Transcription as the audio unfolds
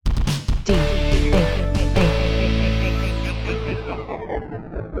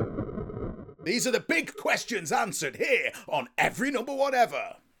These are the big questions answered here on Every Number One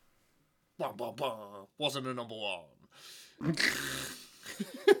Ever. Blah, blah, blah. Wasn't a number one.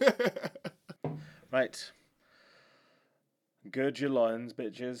 Right. Gird your loins,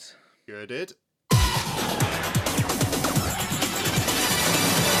 bitches. Girded. 5,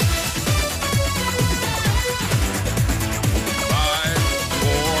 4,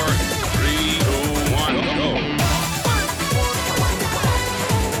 3, 2, 1, go.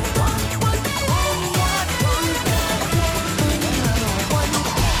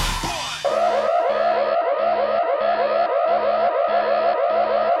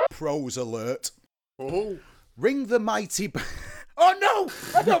 Pros alert. Oh. Ring the mighty... Oh no!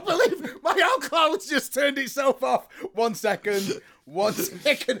 I don't believe my alcohol has just turned itself off. 1 second. 1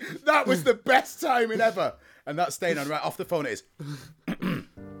 second. That was the best timing ever. And that's staying on right off the phone. It is.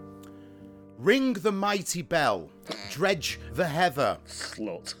 Ring the mighty bell. Dredge the heather.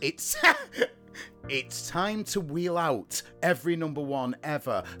 Slut. It's time to wheel out Every Number One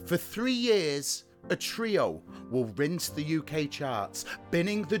Ever. For 3 years, a trio will rinse the UK charts,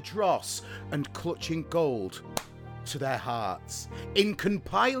 binning the dross and clutching gold to their hearts. In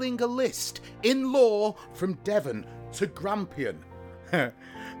compiling a list in lore from Devon to Grampian.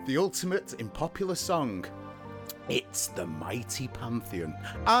 The ultimate in popular song. It's the mighty Pantheon.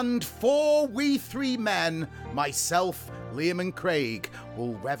 And we 3 men, myself, Liam and Craig,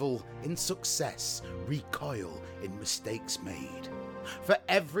 will revel in success, recoil in mistakes made. For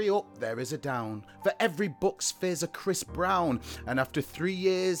every up there is a down, for every Bucks fizz a Chris Brown, and after 3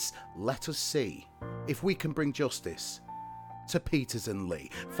 years, let us see if we can bring justice to Peters and Lee.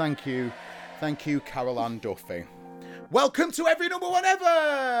 Thank you, Carol Ann Duffy. Welcome to Every Number One Ever!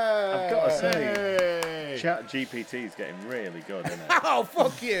 I've got to say, Chat GPT is getting really good, isn't it? Oh,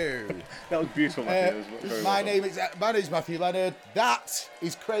 fuck you! That was beautiful, Matthew. That was very My well name is Matthew Leonard. That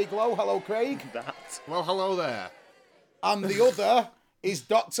is Craig Lowe. Hello, Craig. done. That. Well, hello there. And the other is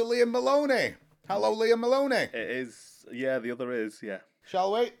Dr. Liam Maloney. Hello, Liam Maloney. It is. Yeah, the other is. Yeah.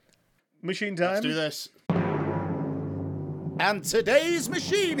 Shall we? Machine time. Let's do this. And today's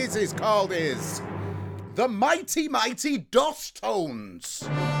machine is the mighty, mighty DOS tones.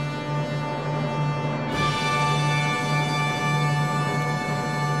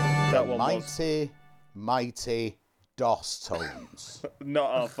 That one was Mighty, mighty DOS tones. not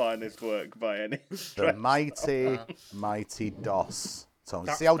our finest work by any The stretch. mighty, mighty DOS tones.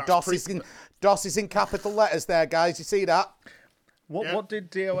 That- See how that's DOS is in capital letters there, guys? You see that? Yeah. What did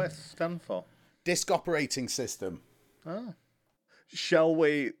DOS stand for? Disk operating system. Shall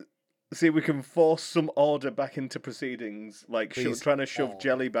we see if we can force some order back into proceedings, like Please. trying to shove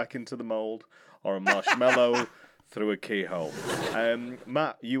jelly back into the mould or a marshmallow through a keyhole?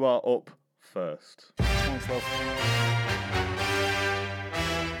 Matt, you are up first. Thanks, love.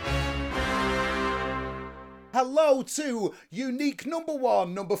 Hello to unique number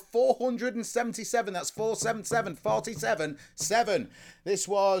one, number 477. That's 477, 47, 7. This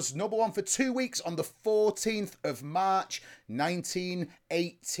was number one for 2 weeks on the 14th of March,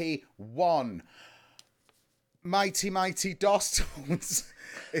 1981. Mighty, mighty DOS tones.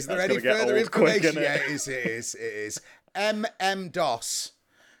 Is there That's any gonna get further old quick, information? innit? Yeah, it is. DOS.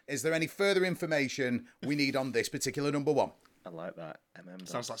 Is there any further information we need on this particular number one? I like that.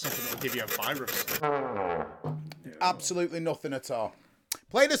 Sounds like something that will give you a virus. Absolutely nothing at all.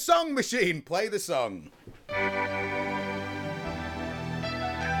 Play the song, machine. Play the song.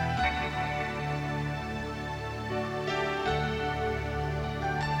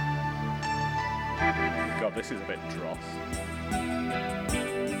 God, this is a bit dross.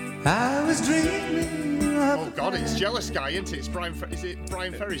 I was dreaming Oh God, it's Jealous Guy, isn't it? It's Brian. Is it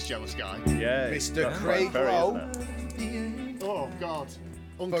Brian Ferry's Jealous Guy? Yeah, Mr. that's Craig Ferry, Lowe. isn't it? Oh God.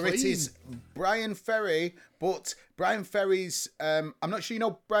 For Unclean. it is Brian Ferry, but Brian Ferry's... I'm not sure you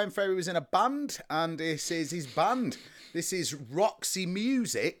know Brian Ferry was in a band, and this is his band. This is Roxy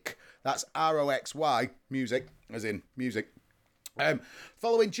Music. That's R-O-X-Y, music, as in music.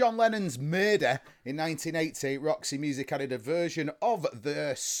 Following John Lennon's murder in 1980, Roxy Music added a version of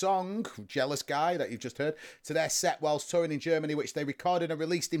the song, Jealous Guy, that you've just heard, to their set whilst touring in Germany, which they recorded and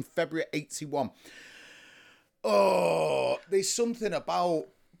released in February 81. Oh, there's something about...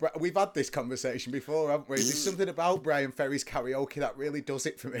 We've had this conversation before, haven't we? There's something about Brian Ferry's karaoke that really does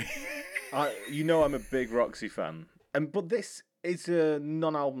it for me. You know I'm a big Roxy fan. But this is a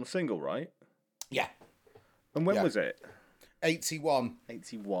non-album single, right? Yeah. And when Yeah. was it? 81.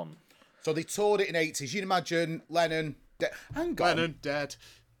 81. So they toured it in 80s. You'd imagine Lennon... Hang on. Lennon dead.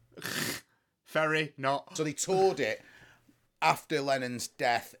 Ferry not. So they toured it. after Lennon's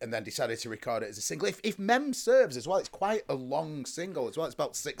death, and then decided to record it as a single. If mem serves as well, it's quite a long single as well. It's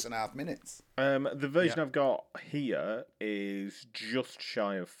about 6.5 minutes. The version I've got here is just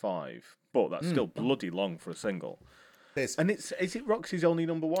shy of 5, but that's still bloody long for a single. And is it Roxy's only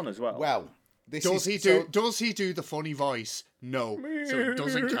number 1 as well? Well, Does he do the funny voice? No, so it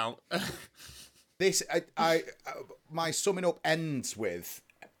doesn't count. My summing up ends with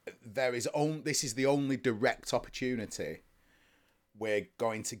this is the only direct opportunity we're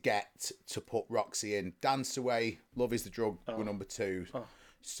going to get to put Roxy in. Dance Away, Love Is the Drug were number 2.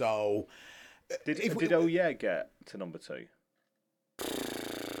 So did Oh Yeah get to number 2?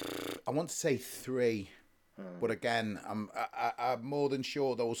 I want to say 3. But again, I'm more than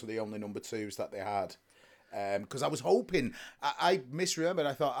sure those were the only number 2s that they had. Because I was hoping, I misremembered.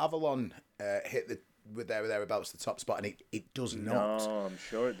 I thought Avalon hit thereabouts the top spot, and it does not. No, I'm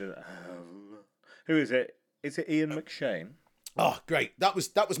sure it didn't. Who is it? Is it Ian McShane? Oh, great! That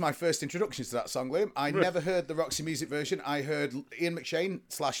was my first introduction to that song, Liam. I never heard the Roxy Music version. I heard Ian McShane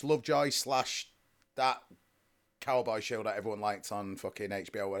 / Lovejoy / that cowboy show that everyone liked on fucking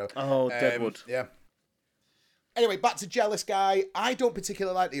HBO or whatever. Oh, Deadwood. Yeah. Anyway, back to Jealous Guy. I don't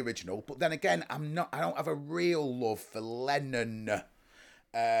particularly like the original, but then again, I don't have a real love for Lennon.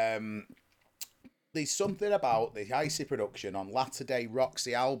 There's something about the icy production on latter day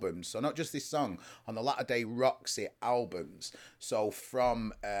Roxy albums. So not just this song, on the latter day Roxy albums. So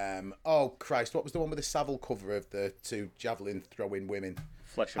from oh Christ, what was the one with the Savile cover of the 2 javelin throwing women?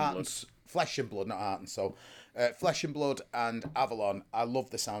 Flesh and Blood. Flesh and Blood, not Heart and Soul. Flesh and Blood and Avalon. I love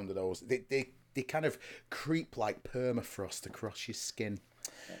the sound of those. They kind of creep like permafrost across your skin.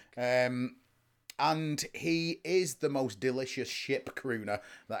 And he is the most delicious ship crooner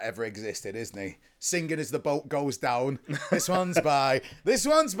that ever existed, isn't he? Singing as the boat goes down. This one's by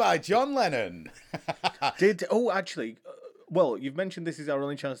John Lennon. Well, you've mentioned this is our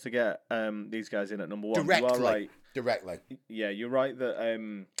only chance to get these guys in at number 1. Directly. You are right. Directly. Yeah, you're right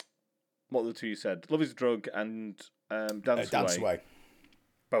that what were the 2 you said? Love Is a Drug and Dance Away.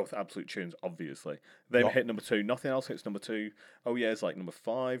 Both absolute tunes, obviously. They've hit number 2. Nothing else hits number 2. Oh yeah, it's like number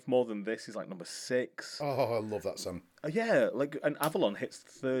 5. More Than This is like number 6. Oh, I love that song. Yeah, and Avalon hits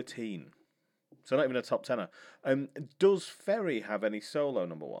 13. So not even a top 10er. Does Ferry have any solo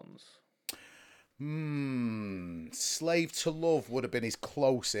number 1s? Slave to Love would have been his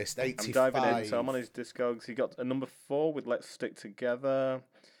closest. 85. I'm diving in. So I'm on his Discogs. He got a number 4 with Let's Stick Together.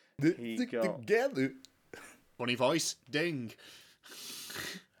 Together. Funny voice. Ding.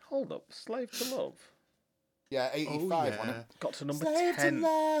 Hold up, Slave to Love. Yeah, 85. Wasn't it? Got to number Slave 10. To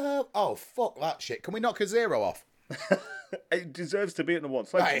love. Oh, fuck that shit. Can we knock a 0 off? It deserves to be at number 1.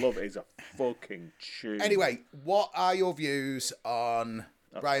 Slave to Love is a fucking tune. Anyway, what are your views on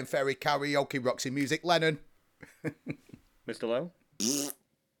Brian Ferry karaoke Roxy Music? Lennon. Mr. Lowe? Oh,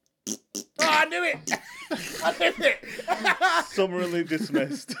 I knew it! I knew it! Summarily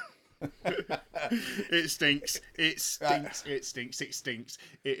dismissed. It stinks. It stinks. It stinks. It stinks.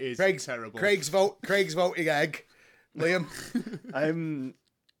 It is terrible. Craig's voting egg. Liam.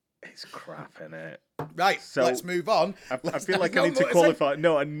 It's crap, innit? Right, so let's move on. I feel like I need to qualify.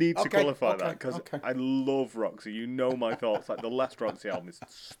 No, I need to qualify that because okay. I love Roxy. You know my thoughts. Like the last Roxy album is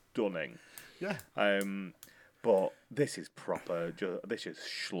stunning. Yeah. But this is proper. This is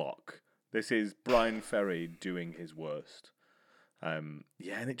schlock. This is Brian Ferry doing his worst.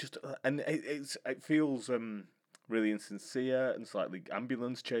 Yeah, and it feels really insincere and slightly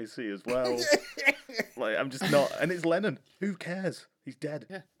ambulance chasey as well. Like I'm just not, and it's Lennon. Who cares? He's dead.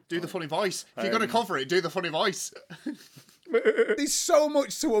 Yeah, do the funny voice. If you're gonna cover it, do the funny voice. There's so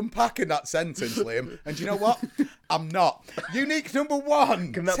much to unpack in that sentence, Liam. And you know what? I'm not. Unique number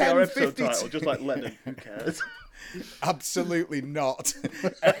 1. Can that be our episode title? Just like Lennon. Who cares? Absolutely not.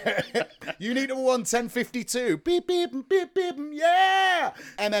 Unique number 1, 1052. Beep, beep, beep, beep, yeah!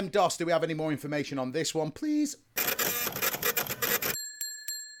 DOS, do we have any more information on this one, please?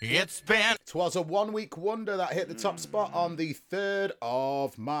 It's been 'Twas a 1-week wonder that hit the top spot on the 3rd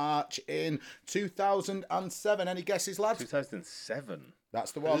of March in 2007. Any guesses, lads? 2007.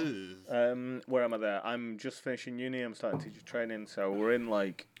 That's the one. Where am I there? I'm just finishing uni. I'm starting teacher training, so we're in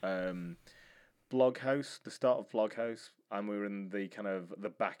like Bloghouse, the start of Bloghouse, and we're in the kind of the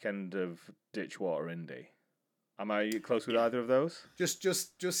back end of Ditchwater Indie. Am I close with either of those?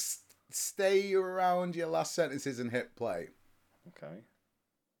 Just stay around your last sentences and hit play. Okay.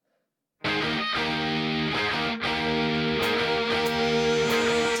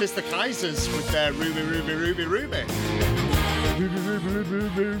 It's the Kaisers with their Ruby, Ruby, Ruby, Ruby.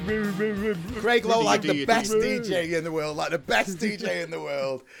 Craig Lowe, like the best DJ in the world,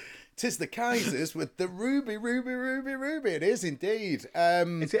 'Tis the Kaisers with the ruby, ruby, ruby, ruby. It is indeed.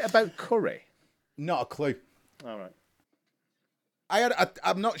 Is it about curry? Not a clue. All right.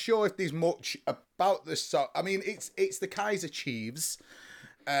 I'm not sure if there's much about the song. I mean, it's the Kaiser Chiefs.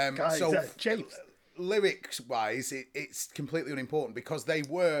 So Chiefs. lyrics-wise, it's completely unimportant because they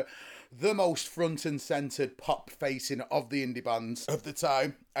were the most front and centred pop-facing of the indie bands of the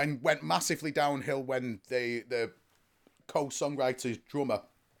time, and went massively downhill when the co-songwriter's drummer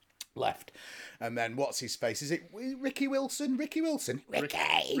left. And then what's his face? Is it Ricky Wilson? Ricky Wilson.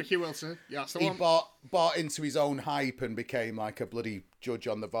 Ricky Wilson. Yeah, that's the He one. bought into his own hype and became like a bloody judge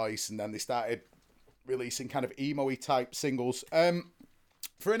on The Voice, and then they started releasing kind of emo-y type singles.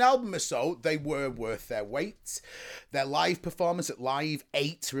 For an album or so, they were worth their weight. Their live performance at Live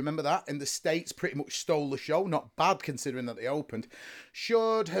 8, remember that? In the States, pretty much stole the show. Not bad considering that they opened.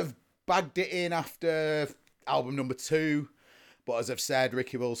 Should have bagged it in after album number 2. But as I've said,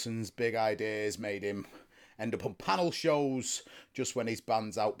 Ricky Wilson's big ideas made him end up on panel shows just when his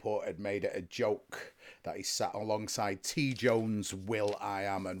band's output had made it a joke that he sat alongside T. Jones, Will I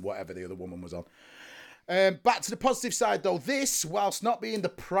Am, and whatever the other woman was on. Back to the positive side, though. This, whilst not being the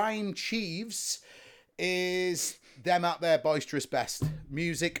prime Chiefs, is them at their boisterous best.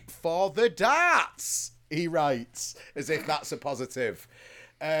 Music for the darts, he writes, as if that's a positive.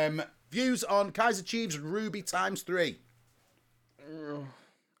 Views on Kaiser Chiefs Ruby ×3.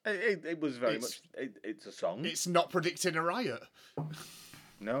 It was very much. It's a song. It's not predicting a riot.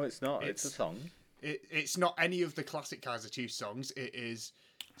 No, it's not. It's a song. It's not any of the classic Kaiser Chiefs songs. It is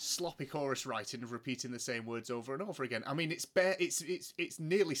sloppy chorus writing of repeating the same words over and over again. I mean, it's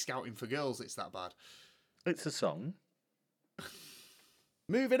nearly Scouting for Girls. It's that bad. It's a song.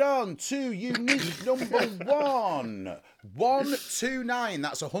 Moving on to unique number 1. 129.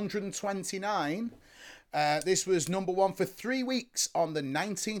 That's 129. This was number 1 for 3 weeks on the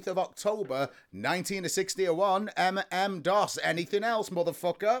 19th of October, 1961. DOS. Anything else,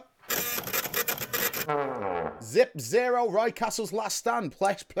 motherfucker? Zip 0. Roy Castle's Last Stand.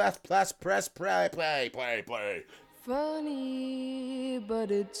 Press, play. Funny, but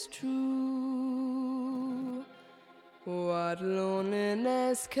it's true. What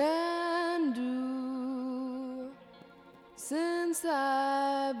loneliness can do. Since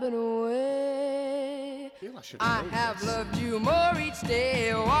I've been away, I have loved you more each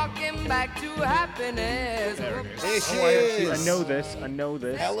day, walking back to happiness. Here she is. I know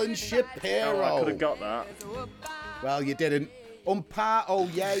this. Helen Shapiro. I could have got that. Well, you didn't. Oh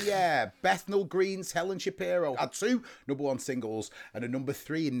yeah. Bethnal Green's Helen Shapiro had 2 number 1 singles and a number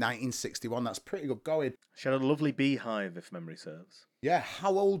 3 in 1961. That's pretty good going. She had a lovely beehive, if memory serves. Yeah,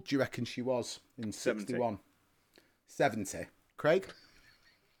 how old do you reckon she was in 61? 70. Craig?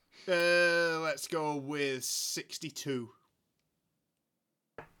 Let's go with 62.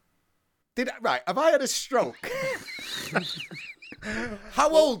 Right, have I had a stroke?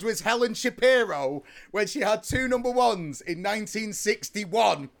 How old was Helen Shapiro when she had 2 number 1s in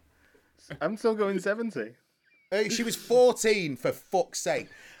 1961? I'm still going 70. She was 14, for fuck's sake.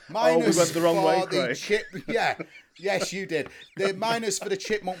 We went the wrong way, Craig. Yes, you did. The minus for the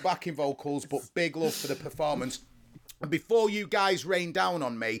chipmunk backing vocals, but big love for the performance. And before you guys rain down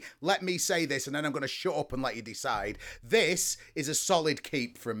on me, let me say this, and then I'm going to shut up and let you decide. This is a solid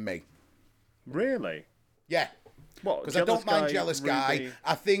keep from me. Really? Yeah. What? Because I don't mind Jealous Guy. Ruby?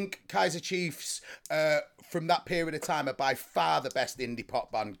 I think Kaiser Chiefs, from that period of time, are by far the best indie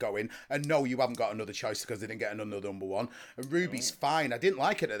pop band going. And no, you haven't got another choice because they didn't get another number 1. And Ruby's fine. I didn't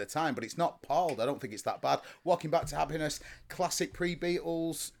like it at the time, but it's not palled. I don't think it's that bad. Walking Back to Happiness, classic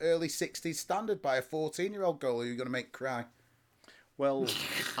pre-Beatles, early 60s standard by a 14-year-old girl who you're going to make cry. Well,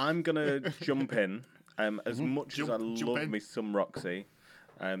 I'm going to jump in. As much as I love me some Roxy,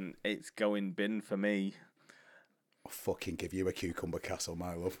 it's going bin for me. I'll fucking give you a cucumber castle,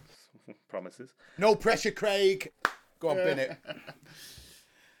 my love. Promises. No pressure, Craig. Go on, bin it.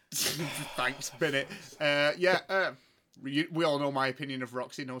 Thanks, Bennett. We all know my opinion of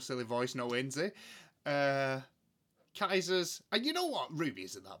Roxy. No silly voice, no Inzy. Kaisers. And you know what? Ruby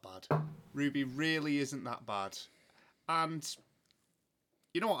isn't that bad. Ruby really isn't that bad. And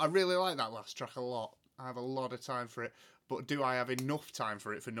you know what? I really like that last track a lot. I have a lot of time for it. But do I have enough time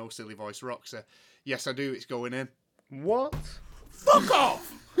for it for No Silly Voice Roxy? Yes, I do. It's going in. What? Fuck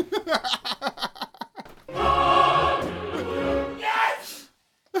off! Yes!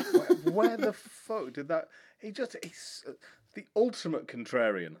 Where the fuck did that... He's the ultimate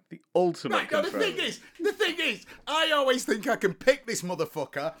contrarian. The ultimate contrarian. The thing is, I always think I can pick this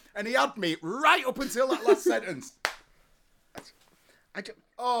motherfucker, and he had me right up until that last sentence.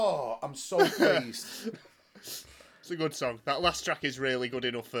 I'm so pleased. It's a good song. That last track is really good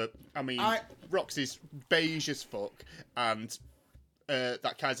enough for. I mean, Roxy's beige as fuck, and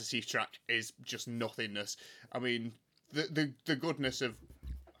that Kaiser Chiefs track is just nothingness. I mean, the goodness of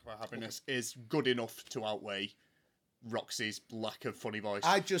Happiness is good enough to outweigh Roxy's lack of funny voice.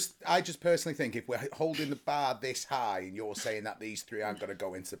 I just personally think if we're holding the bar this high and you're saying that these three aren't going to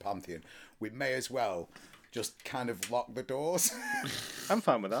go into the Pantheon, we may as well just kind of lock the doors. I'm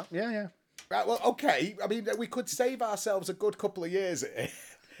fine with that. Yeah. Right, well, okay. I mean, we could save ourselves a good couple of years here.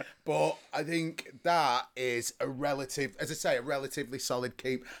 But I think that is a relatively solid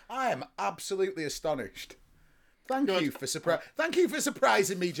keep. I am absolutely astonished. Thank you for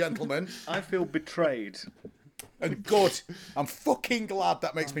surprising me, gentlemen. I feel betrayed. And good. I'm fucking glad.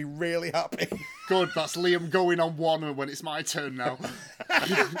 That makes me really happy. Good. That's Liam going on one when it's my turn now.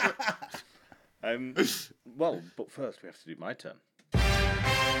 Well, but first we have to do my turn.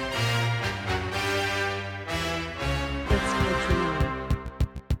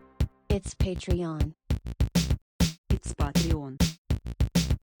 It's Patreon. It's Patreon.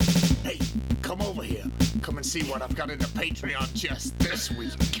 Hey, come over here. Come and see what I've got in the Patreon chest this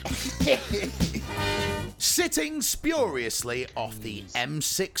week. Sitting spuriously off the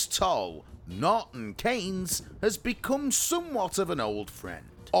M6 toll, Norton Keynes has become somewhat of an old friend.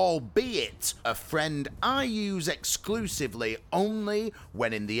 Albeit a friend I use exclusively only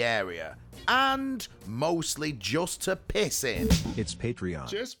when in the area, and mostly just to piss in. It's Patreon.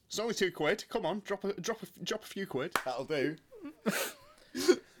 Cheers. It's only £2. Come on, drop a few quid. That'll do.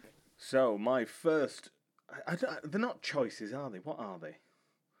 So my first, they're not choices, are they? What are they?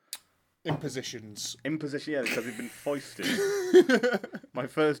 Impositions. Imposition, yeah, because they've been foisted. My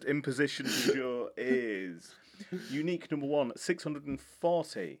first imposition is unique number one,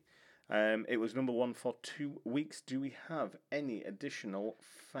 640. It was number one for 2 weeks. Do we have any additional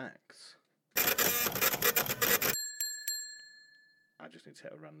facts? I just need to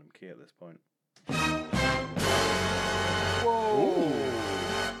hit a random key at this point. Whoa!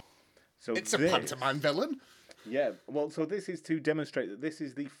 So It's a pantomime villain. Yeah, well, so this is to demonstrate that this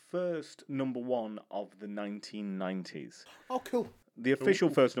is the first number one of the 1990s. Oh, cool. The official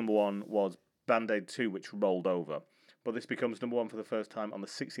first number one was Band-Aid 2, which rolled over. But this becomes number one for the first time on the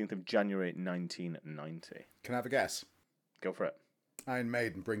 16th of January 1990. Can I have a guess? Go for it. Iron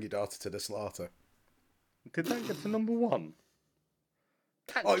Maiden, Bring Your Daughter to the Slaughter. Did that get to number one?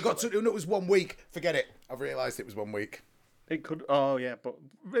 Oh, it got to... No, it was 1 week. Forget it. I've realised it was 1 week. It could... Oh, yeah, but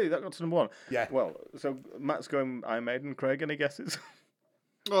really, that got to number one. Yeah. Well, so Matt's going Iron Maiden. Craig, any guesses?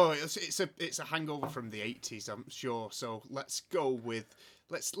 Oh, it's a hangover from the 80s, I'm sure. So let's go with...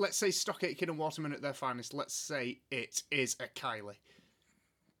 Let's say Stock Aitken and Waterman at their finest. Let's say it is a Kylie.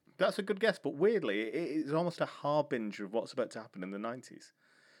 That's a good guess, but weirdly, it is almost a harbinger of what's about to happen in the 90s.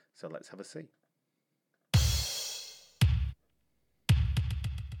 So let's have a see.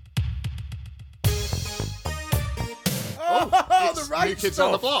 Oh, the right New Kids stuff.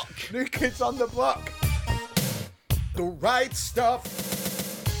 on the Block. New Kids on the Block. The right stuff.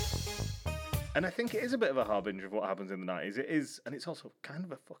 And I think it is a bit of a harbinger of what happens in the 90s. It is, and it's also kind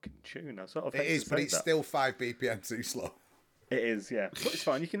of a fucking tune. I sort of It is, but it's still 5 BPM too slow. It is, yeah. But it's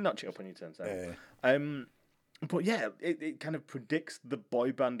fine. You can notch it up on your turn. But yeah, it kind of predicts the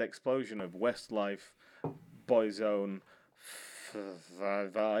boy band explosion of Westlife, Boyzone,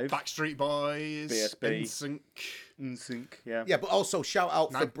 Vibe, Backstreet Boys, BSB, NSYNC, yeah. Yeah, but also shout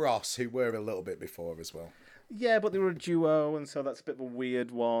out for Bros, who were a little bit before as well. Yeah, but they were a duo, and so that's a bit of a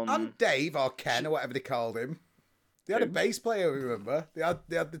weird one. And Dave, or Ken, or whatever they called him. They had a bass player, remember? They had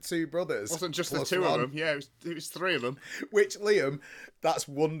the two brothers. It wasn't just the plus two one. of them. Yeah, it was three of them. Which, Liam, that's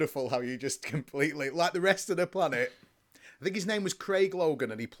wonderful how you just completely... Like the rest of the planet... I think his name was Craig Logan,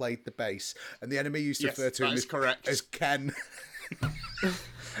 and he played the bass. And the enemy used to refer to him as Ken.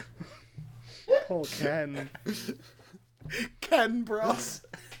 Poor Ken. Ken Bros.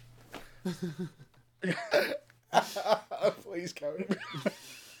 Please carry on.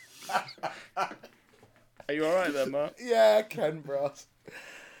 Are you alright then, Matt? Yeah, Ken Bros.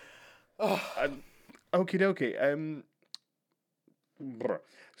 Okie dokie.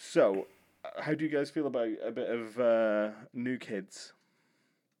 So, how do you guys feel about a bit of New Kids?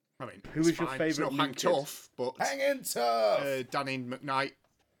 I mean, who is your favourite? It's not New Hang Kid? Tough, but Hanging Tough. Danny McKnight.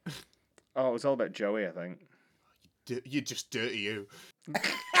 Oh, it was all about Joey, I think. You're just dirty, you.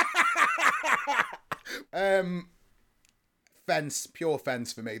 Fence, pure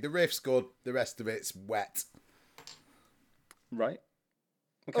Fence for me. The riff's good. The rest of it's wet. Right.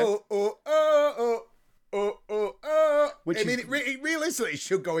 Okay. Realistically, it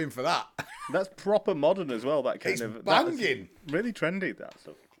should go in for that. That's proper modern as well. That kind It's of banging. Really trendy, that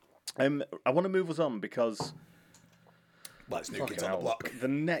stuff. I want to move us on because Well, it's New Fucking Kids on the hell. Block. The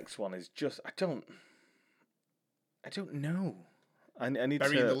next one is just I don't know. I need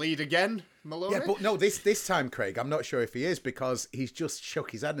Burying to. the lead again, Maloney. Yeah, but no, this time, Craig, I'm not sure if he is because he's just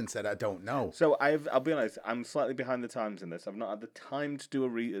shook his head and said, "I don't know." So I'll be honest. I'm slightly behind the times in this. I've not had the time to do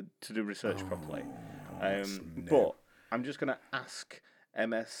research properly. But I'm just gonna ask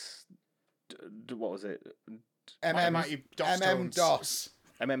MS. What was it? Mighty DOS MM tones. DOS.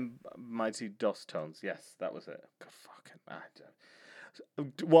 Mighty DOS tones. Yes, that was it. God, fucking.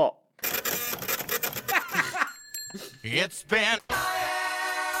 What? It's been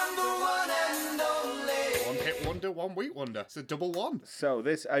One hit wonder, 1 week wonder. It's a double one. So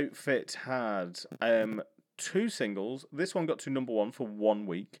this outfit had 2 singles. This one got to number 1 for 1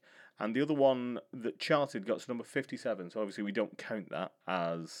 week, and the other one that charted got to number 57. So obviously we don't count that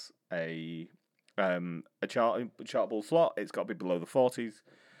as a chartable slot. It's got to be below the 40s.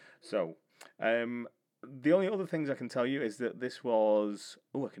 So the only other things I can tell you is that this was...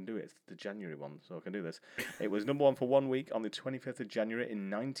 Oh, I can do it. It's the January one, so I can do this. It was number 1 for 1 week on the 25th of January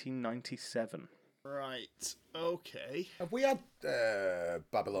in 1997. Right. Okay. Have we had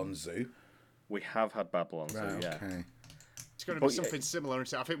Babylon Zoo? We have had Babylon, so Right, yeah. okay. It's going to be something similar. I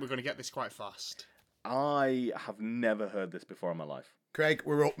think we're going to get this quite fast. I have never heard this before in my life. Craig,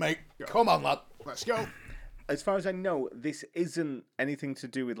 we're up, mate. Come on, lad. Let's go. As far as I know, this isn't anything to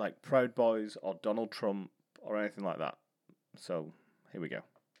do with like Proud Boys or Donald Trump or anything like that. So here we go.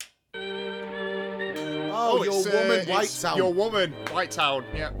 Oh, your woman, White Town. Your woman, White Town.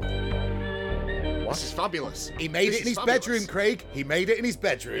 Yeah. This is fabulous. He made This it in is his fabulous. bedroom, Craig. He made it in his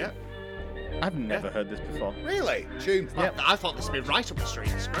bedroom. Yeah. I've never heard this before. Really? Tune. I thought this would be right up the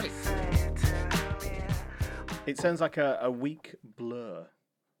street. It's great. It sounds like a weak Blur,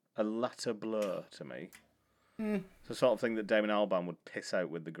 a latter Blur to me. It's the sort of thing that Damon Albarn would piss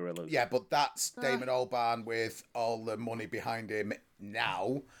out with the Gorillaz. Yeah, but that's Damon Albarn with all the money behind him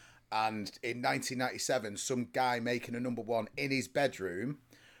now. And in 1997, some guy making a number 1 in his bedroom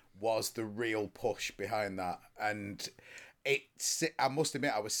was the real push behind that. And I must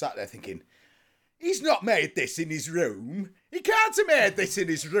admit, I was sat there thinking, he's not made this in his room. He can't have made this in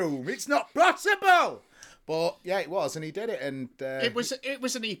his room. It's not possible. But yeah, it was, and he did it. And It was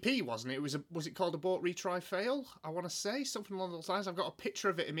an EP, wasn't it? Was it called Abort, Retry, Fail? I want to say something along those lines. I've got a picture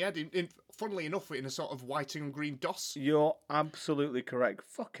of it in my head. Funnily enough, in a sort of white and green DOS. You're absolutely correct.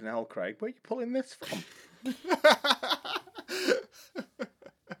 Fucking hell, Craig. Where are you pulling this from?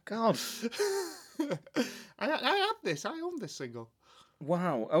 God. I had this. I owned this single.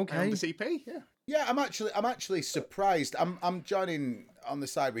 Wow. I Okay. owned this EP. Yeah. yeah, I'm actually surprised. I'm joining on the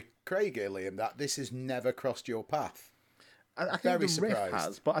side with Craig here, Liam, that this has never crossed your path. I think Very the riff surprised.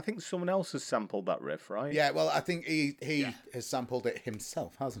 has, but I think someone else has sampled that riff, right? Yeah, well, I think he has sampled it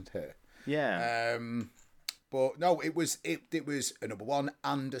himself, hasn't he? Yeah. But no, it was a number 1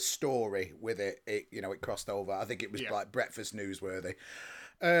 and a story with it. It crossed over. I think it was like breakfast newsworthy.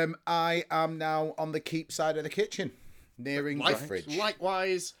 I am now on the keep side of the kitchen, nearing the fridge.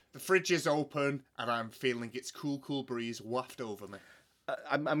 Likewise, the fridge is open, and I'm feeling its cool breeze waft over me.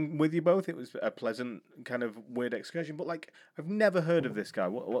 I'm with you both. It was a pleasant kind of weird excursion, but like I've never heard of this guy.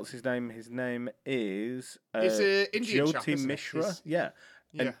 What's his name? His name is He's an Indian chap, Jyoti isn't he? Mishra. He's- Yeah,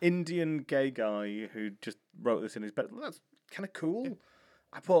 Yeah. an Indian gay guy who just wrote this in his bed. That's kind of cool.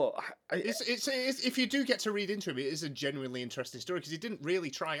 I thought It's if you do get to read into him, it is a genuinely interesting story because he didn't really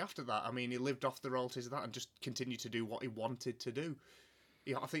try after that. I mean, he lived off the royalties of that and just continued to do what he wanted to do.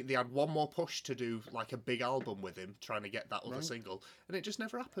 I think they had one more push to do like a big album with him, trying to get that other single, and it just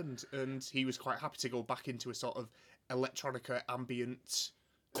never happened. And he was quite happy to go back into a sort of electronica ambient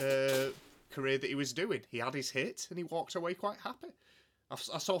career that he was doing. He had his hit, and he walked away quite happy. I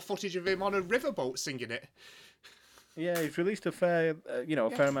saw footage of him on a riverboat singing it. yeah, he's released a fair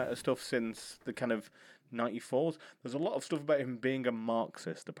amount of stuff since the kind of 94s. There's a lot of stuff about him being a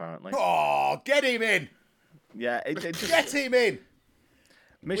Marxist, apparently. Oh, get him in! Yeah, it just Get him in!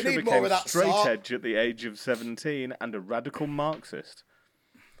 Mishra need more became of that straight sort. edge at the age of 17 and a radical Marxist.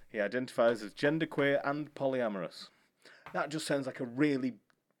 He identifies as genderqueer and polyamorous. That just sounds like a really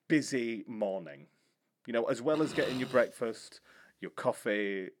busy morning. As well as getting your breakfast, your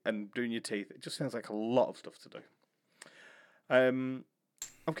coffee, and doing your teeth. It just sounds like a lot of stuff to do.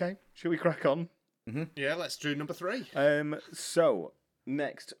 Okay, shall we crack on? Yeah, let's do number 3. So,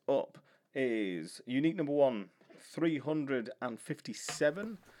 next up is unique number 1.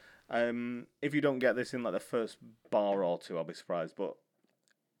 357. If you don't get this in like the first bar or two, I'll be surprised. But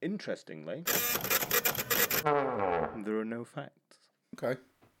interestingly, there are no facts. Okay.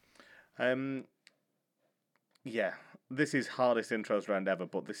 Yeah, this is hardest intros round ever,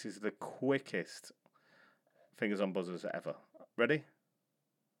 but this is the quickest fingers on buzzers ever. Ready?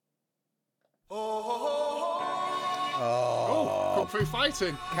 Oh, Kung Fu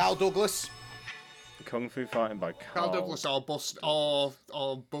Fighting. Carl Douglas. Kung Fu Fighting by Carl Douglas or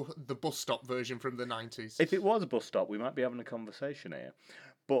the bus stop version from the 90s. If it was a bus stop, we might be having a conversation here.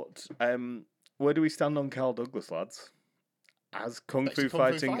 But where do we stand on Carl Douglas, lads? As Kung Fu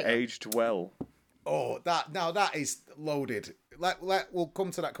Fighting aged well? Oh, that is loaded. We'll come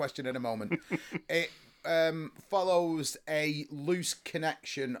to that question in a moment. It follows a loose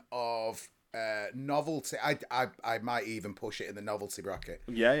connection of novelty. I might even push it in the novelty bracket.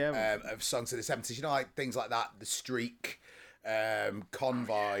 Yeah. Of songs of the 70s. You know, like things like that, The Streak,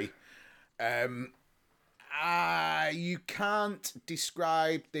 Convoy. You can't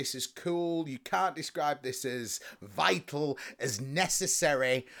describe this as cool. You can't describe this as vital, as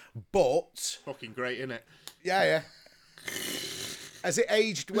necessary, but... Fucking great, innit? Yeah. Has it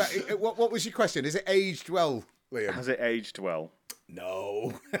aged well? What was your question? Is it aged well, Liam? Has it aged well?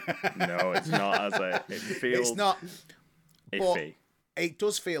 No. No, it's not, has it? It feels It's not. iffy. It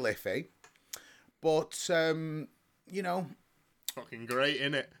does feel iffy. But, you know... Fucking great,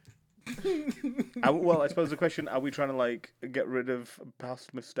 innit? Well, I suppose the question, are we trying to, like, get rid of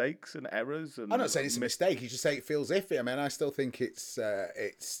past mistakes and errors? And I'm not saying it's a mistake. You just say it feels iffy. I mean, I still think it's a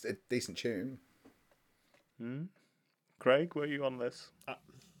decent tune. Craig, where are you on this? I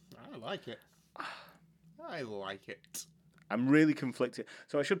like it. I like it. I'm really conflicted.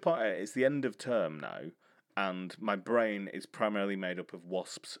 So I should point out, it's the end of term now, and my brain is primarily made up of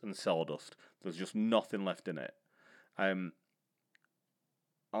wasps and sawdust. There's just nothing left in it.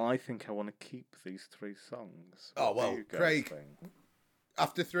 I think I want to keep these 3 songs. Oh, well, Craig,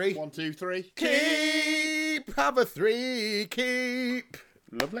 after 3... 1, 2, 3. Keep! Have a 3, keep!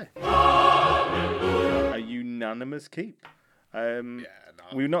 Lovely. A unanimous keep. We're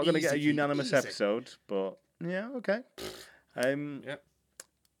not going to get a unanimous episode, but yeah, okay.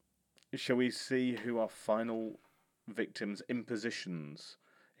 Shall we see who our final victims' impositions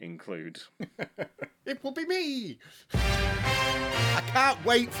include? It will be me! I can't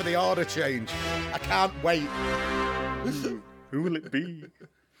wait for the order change. I can't wait. Who will it be?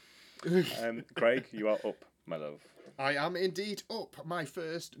 Craig, you are up, my love. I am indeed up. My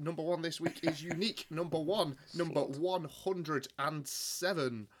first number 1 this week is unique. Number 1, number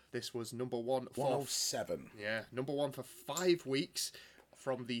 107. This was number 1 for 107. Yeah, number 1 for 5 weeks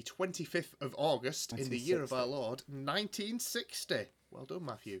from the 25th of August in the year of our Lord, 1960. Well done,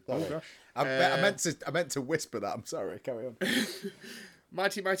 Matthew. Oh gosh. I meant to whisper that. I'm sorry. Carry on.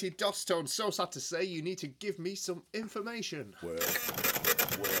 Mighty Doss Tone. So sad to say, you need to give me some information. Word.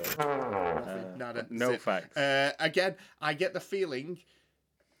 Nada. No facts. Again, I get the feeling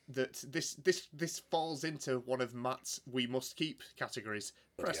that this falls into one of Matt's we must keep categories.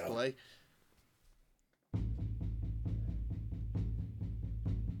 Press play.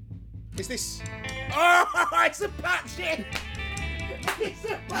 Is this? Oh, it's Apache! It's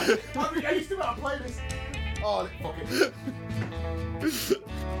Apache! I used to play this. Oh, fuck it.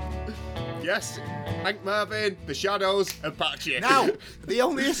 Yes, Hank Marvin, The Shadows, Apache. Now, the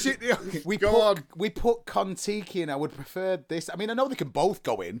only issue we put Kon-Tiki in. I would prefer this. I mean, I know they can both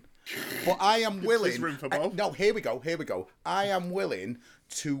go in, but I am willing. There's room for both. No, here we go. I am willing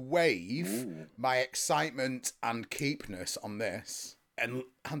to waive my excitement and keepness on this and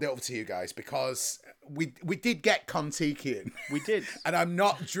hand it over to you guys because we did get Kon-Tiki in. We did. And I'm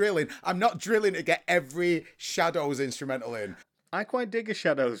not drilling to get every Shadows instrumental in. I quite dig a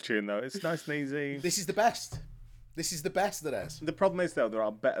Shadows tune, though. It's nice and easy. This is the best. This is the best there is. The problem is, though, there are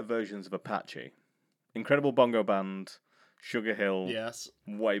better versions of Apache. Incredible Bongo Band, Sugar Hill. Yes.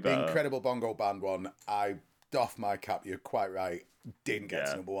 Way better. The Incredible Bongo Band one, I doff my cap, you're quite right. Didn't get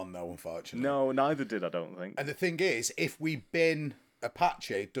to number 1, though, unfortunately. No, neither did, I don't think. And the thing is, if we bin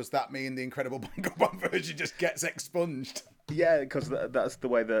Apache, does that mean the Incredible Bongo Band version just gets expunged? Yeah, because that's the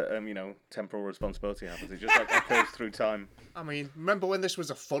way that, temporal responsibility happens. It just echoes through time. I mean, remember when this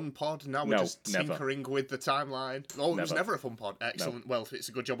was a fun pod? Now we're just tinkering with the timeline. Oh, it was never a fun pod. Excellent. No. Well, it's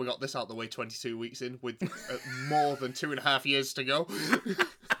a good job we got this out the way 22 weeks in with more than 2.5 years to go.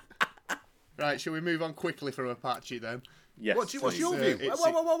 Right, shall we move on quickly from Apache then? Yes. What's your view? Wait.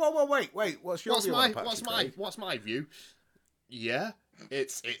 What's your view on Apache? What's my view? Yeah,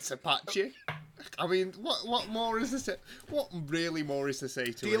 it's Apache. I mean, what more is to say? What really more is to say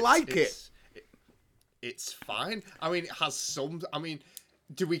to it? Do you like it? It's fine. I mean, it has some. I mean,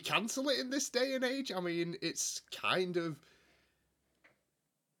 do we cancel it in this day and age? I mean, it's kind of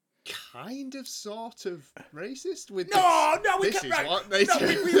sort of racist with we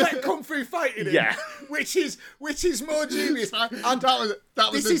let Kung Fu Fighting in. Yeah. which is more dubious. And that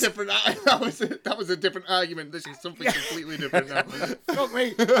was this a is- different that was a different argument. This is something completely different now. Fuck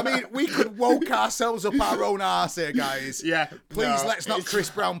me. I mean, we could woke ourselves up our own arse here, guys. Yeah. Please, No, let's not it's- Chris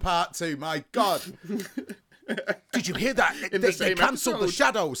Brown part 2. My God. Did you hear that? In They the same cancelled the episode.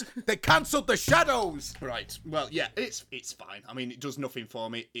 Shadows. They cancelled the Shadows. Right. Well, yeah, it's fine. I mean, it does nothing for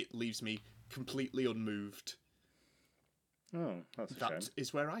me. It leaves me completely unmoved. Oh, that's a shame. That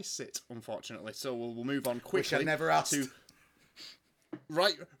is where I sit, unfortunately. So we'll move on quickly. Wish I never asked. To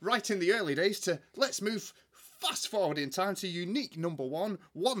right in the early days to let's move fast forward in time to unique number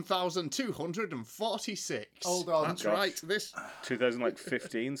 1246. Hold on. That's Gosh. right. This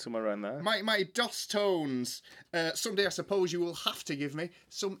 2015, somewhere around there. my DOS tones. Someday I suppose you will have to give me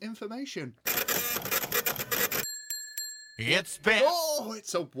some information. It's been Oh,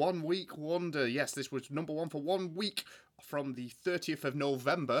 it's a 1 week wonder. Yes, this was number 1 for 1 week from the 30th of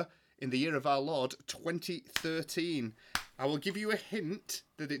November in the year of our Lord 2013. I will give you a hint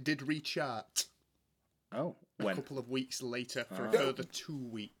that it did rechart Oh, a when? couple of weeks later for a further 2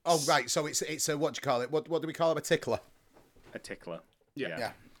 weeks. Oh, right. So it's a, what do you call it? What do we call him? A tickler? A tickler. Yeah.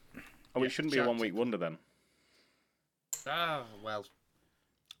 Yeah. Oh, it shouldn't be a chart 1 week wonder then. Ah, well.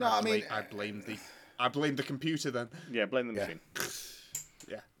 No, I mean... I blame the computer then. Yeah, blame the machine.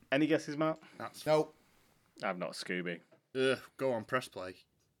 Yeah. Any guesses, Matt? That's No. I've not Scooby. go on, press play.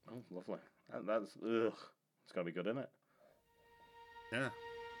 Oh, lovely. That's ugh. It's got to be good, isn't it? Yeah.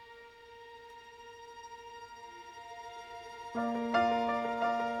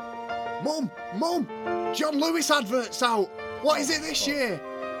 Mum, John Lewis advert's out. What is it this year?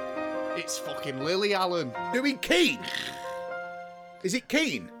 It's fucking Lily Allen. Doing Keen. Is it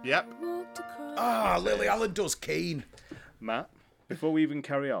Keen? Yep. Ah, Lily Allen does Keen. Matt, before we even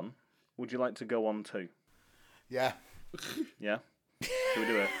carry on, would you like to go on too? Yeah. Yeah? Should we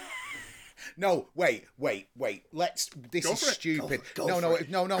do it? No, wait. This Go is for it. stupid. Go No. for it.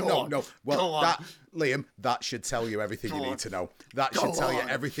 Well, Go on. that, Liam, that should tell you everything you need to know. That should Go tell you on.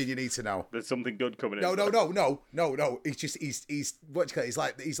 everything you need to know. There's something good coming in. No. He's what do you call it?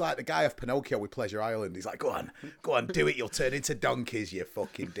 He's like the guy of Pinocchio with Pleasure Island. He's like, go on, do it. You'll turn into donkeys, you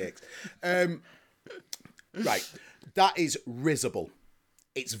fucking dicks. Right, that is risible.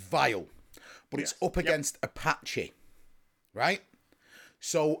 It's vile, but it's up against Apache, right?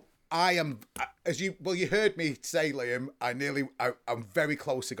 So I am, you heard me say, Liam, I'm very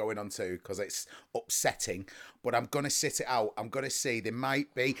close to going on 2 because it's upsetting, but I'm going to sit it out. I'm going to see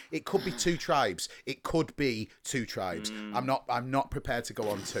it could be 2 tribes. It could be 2 tribes. I'm not prepared to go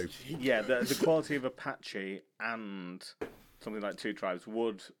on 2. Yeah, the quality of Apache and something like 2 tribes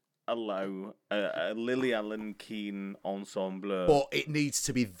would allow a Lily Allen Keen ensemble. But it needs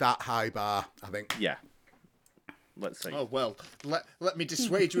to be that high bar, I think. Yeah. Let's see. Oh well, let me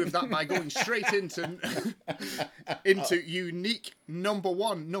dissuade you of that by going straight into unique number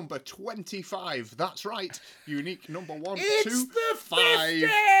 1, number 25. That's right, unique number 1, It's 2, the 5.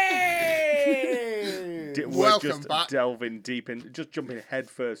 50! We're Welcome just back. delving deep in, just jumping head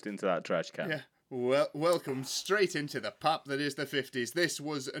first into that trash can. Yeah. Welcome straight into the pap that is the 50s. This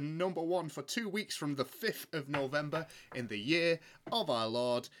was a number 1 for 2 weeks from the 5th of November in the year of our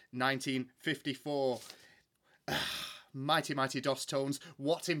Lord 1954. Mighty DOS tones.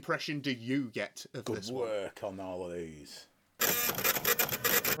 What impression do you get of Good this one? work on all of these.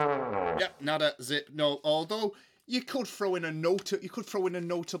 Yep, nada, zip, no. Although you could throw in a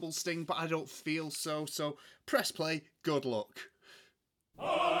notable sting, but I don't feel so. So press play. Good luck.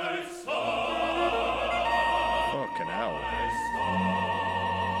 Fucking hell.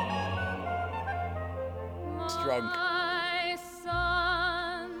 Strong.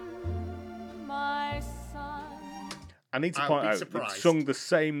 My son. I need to I'll point be out, surprised. they've sung the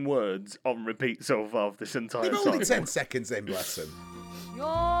same words on repeat so far this entire They're song. only 10 seconds in, bless them.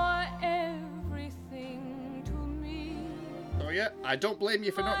 You're everything to me. Oh yeah, I don't blame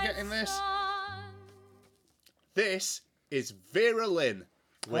you for not getting this. Son. This is Vera Lynn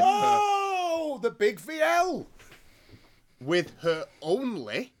Oh, the big VL. with her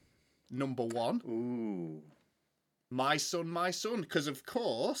only number 1, Ooh. My Son, because of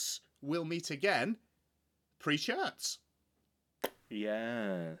course we'll meet again pre-charts.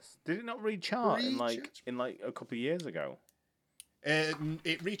 Yes. Did it not rechart in like a couple of years ago?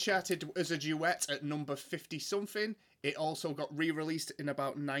 It recharted as a duet at number 50 something. It also got re-released in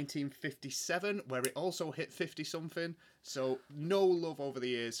about 1957, where it also hit 50 something. So no love over the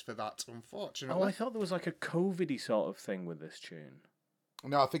years for that, unfortunately. Oh, I thought there was like a COVID-y sort of thing with this tune.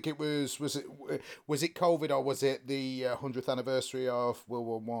 No, I think it was it COVID or was it the 100th anniversary of World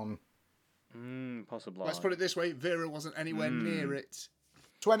War One? Possibly. Let's put it this way: Vera wasn't anywhere near it.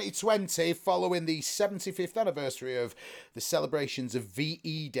 2020, following the 75th anniversary of the celebrations of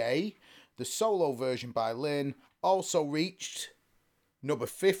VE Day, the solo version by Lynn also reached number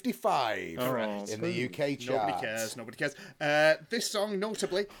 55 in the UK chart. Nobody cares. This song,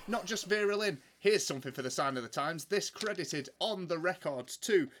 notably, not just Vera Lynn. Here's something for the sign of the times. This credited on the records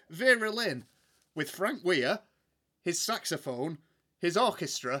to Vera Lynn with Frank Weir, his saxophone, his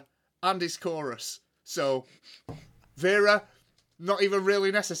orchestra, and his chorus. So, Vera, not even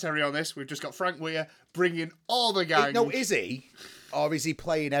really necessary on this. We've just got Frank Weir bringing all the gang. No, is he? Or is he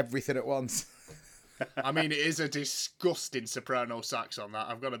playing everything at once? I mean, it is a disgusting soprano sax on that.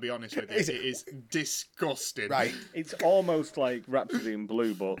 I've got to be honest with you. It is disgusting. Right. It's almost like Rhapsody in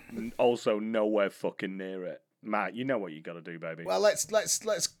Blue, but also nowhere fucking near it. Matt, you know what you got to do, baby. Well, let's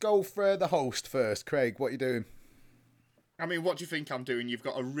go for the host first. Craig, what are you doing? I mean, what do you think I'm doing? You've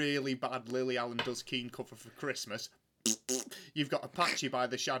got a really bad Lily Allen Does Keen cover for Christmas. You've got Apache by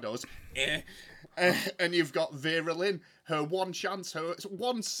the Shadows. And you've got Vera Lynn. Her one chance, her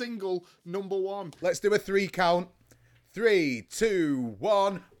one single number one. Let's do a 3 count. 3, 2,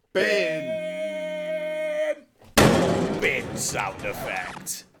 1. Bin! Bin sound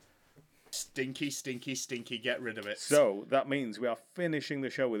effect. Stinky, stinky, stinky. Get rid of it. So that means we are finishing the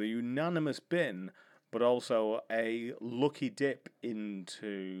show with a unanimous bin, but also a lucky dip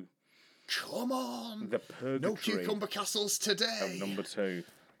into Come on. the purgatory No cucumber castles today. of number 2.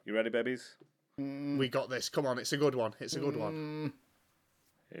 You ready, babies? We got this. Come on, it's a good one. It's a good one.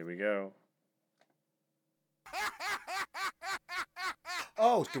 Here we go.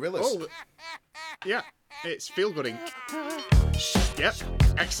 Oh, it's Gorillaz. Oh, yeah. It's Feel Good Inc. Yep.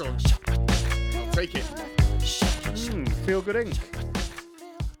 Excellent. I'll take it. Feel Good Inc.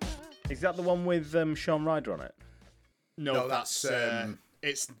 Is that the one with Sean Ryder on it? No, that's,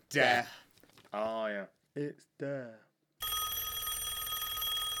 it's Dare. Oh, yeah. It's there.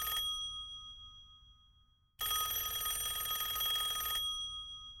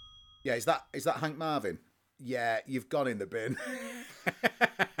 Yeah, is that Hank Marvin? Yeah, you've gone in the bin.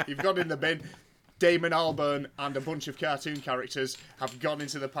 You've gone in the bin. Damon Albarn and a bunch of cartoon characters have gone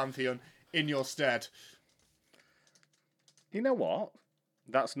into the pantheon in your stead. You know what?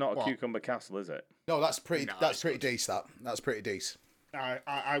 That's not What? a cucumber castle, is it? No, that's pretty. No, that's it's pretty decent. That's pretty decent.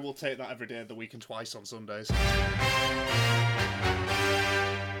 I will take that every day of the week and twice on Sundays.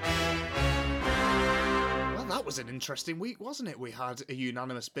 Well, that was an interesting week, wasn't it? We had a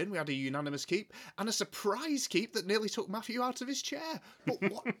unanimous bin, we had a unanimous keep, and a surprise keep that nearly took Matthew out of his chair. But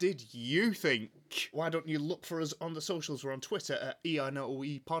what did you think? Why don't you look for us on the socials? We're on Twitter at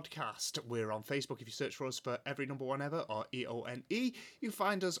ENOE Podcast. We're on Facebook if you search for us for Every Number One Ever or EONE. You can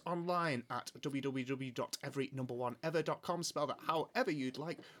find us online at www.everynumberoneever.com. Spell that however you'd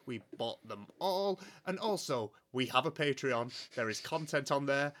like. We bought them all. And also, we have a Patreon. There is content on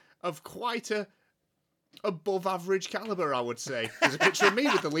there of quite a above average caliber, I would say. There's a picture of me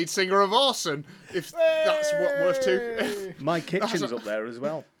with the lead singer of Orson, if that's what worth to. My kitchen's up there as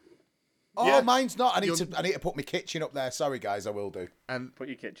well. Oh, Yeah. mine's not. I need to put my kitchen up there. Sorry, guys, I will do. And Put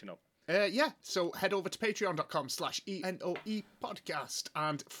your kitchen up. yeah, so head over to patreon.com/ENOE podcast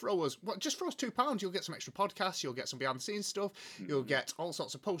and throw us £2. You'll get some extra podcasts, you'll get some behind the scenes stuff, you'll get all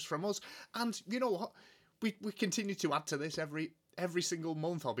sorts of posts from us. And you know what? We continue to add to this every single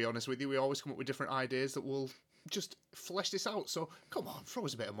month, I'll be honest with you. We always come up with different ideas that will just flesh this out. So come on, throw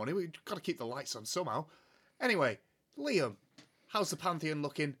us a bit of money. We've got to keep the lights on somehow. Anyway, Liam, how's the Pantheon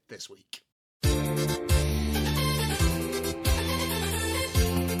looking this week?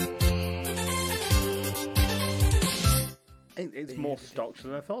 It's more stocked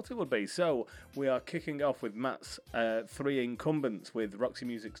than I thought it would be. So we are kicking off with Matt's 3 incumbents with Roxy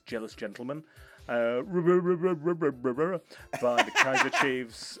Music's Jealous Gentleman, by the Kaiser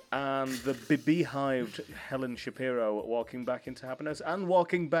Chiefs, and the Beehived Helen Shapiro, Walking Back into Happiness, and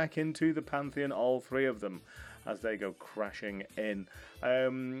Walking Back into the Pantheon, all 3 of them, as they go crashing in.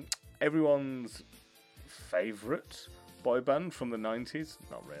 Everyone's favourite boy band from the 90s?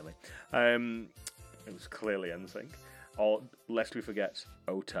 Not really. It was clearly NSYNC. Or, lest we forget,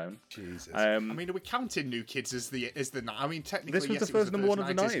 O-Town. Jesus. I mean, are we counting New Kids as the? I mean, technically, This was yes, the first number one of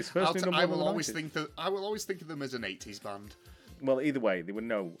the 90s. 90s. I will always think of them as an 80s band. Well, either way, they were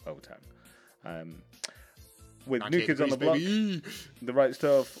no O-Town. With New 98 Kids on the Block, baby. The Right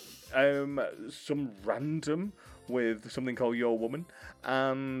Stuff, some random with something called Your Woman,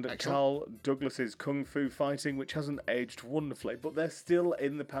 and Excellent. Carl Douglas's Kung Fu Fighting, which hasn't aged wonderfully, but they're still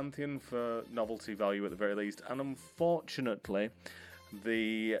in the pantheon for novelty value at the very least. And unfortunately,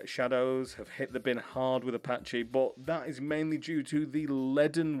 the Shadows have hit the bin hard with Apache, but that is mainly due to the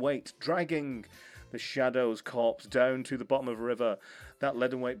leaden weight dragging the Shadows corpse down to the bottom of a river. That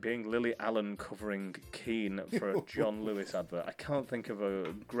leaden weight being Lily Allen covering Keane for a John Lewis advert. I can't think of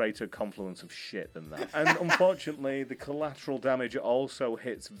a greater confluence of shit than that. And unfortunately, the collateral damage also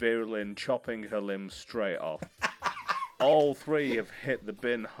hits Vera Lynn, chopping her limbs straight off. All three have hit the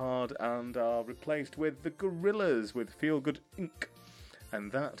bin hard and are replaced with the Gorillas with Feel Good Inc.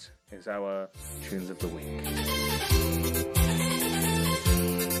 And that is our Tunes of the Week.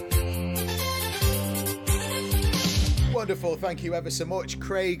 Wonderful, thank you ever so much.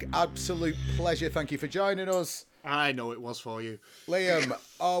 Craig, absolute pleasure. Thank you for joining us. I know it was for you. Liam,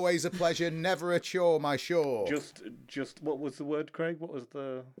 always a pleasure, never a chore, my shore. Just what was the word, Craig? What was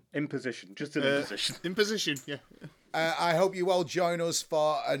the imposition? Just an imposition. Imposition, yeah. I hope you all join us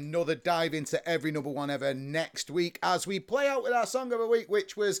for another dive into every number one ever next week as we play out with our song of the week,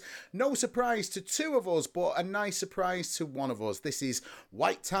 which was no surprise to two of us, but a nice surprise to one of us. This is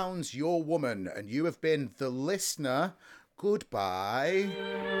White Town's Your Woman, and you have been the listener. Goodbye.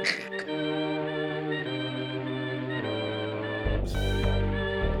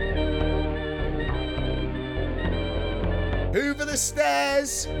 Hoover the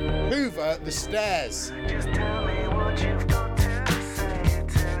stairs! Hoover the stairs! Just tell me what you've got to say.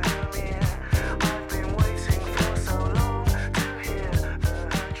 Tell me, I've been waiting for so long to hear the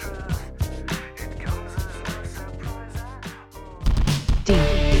truth. It comes as no surprise at all. D.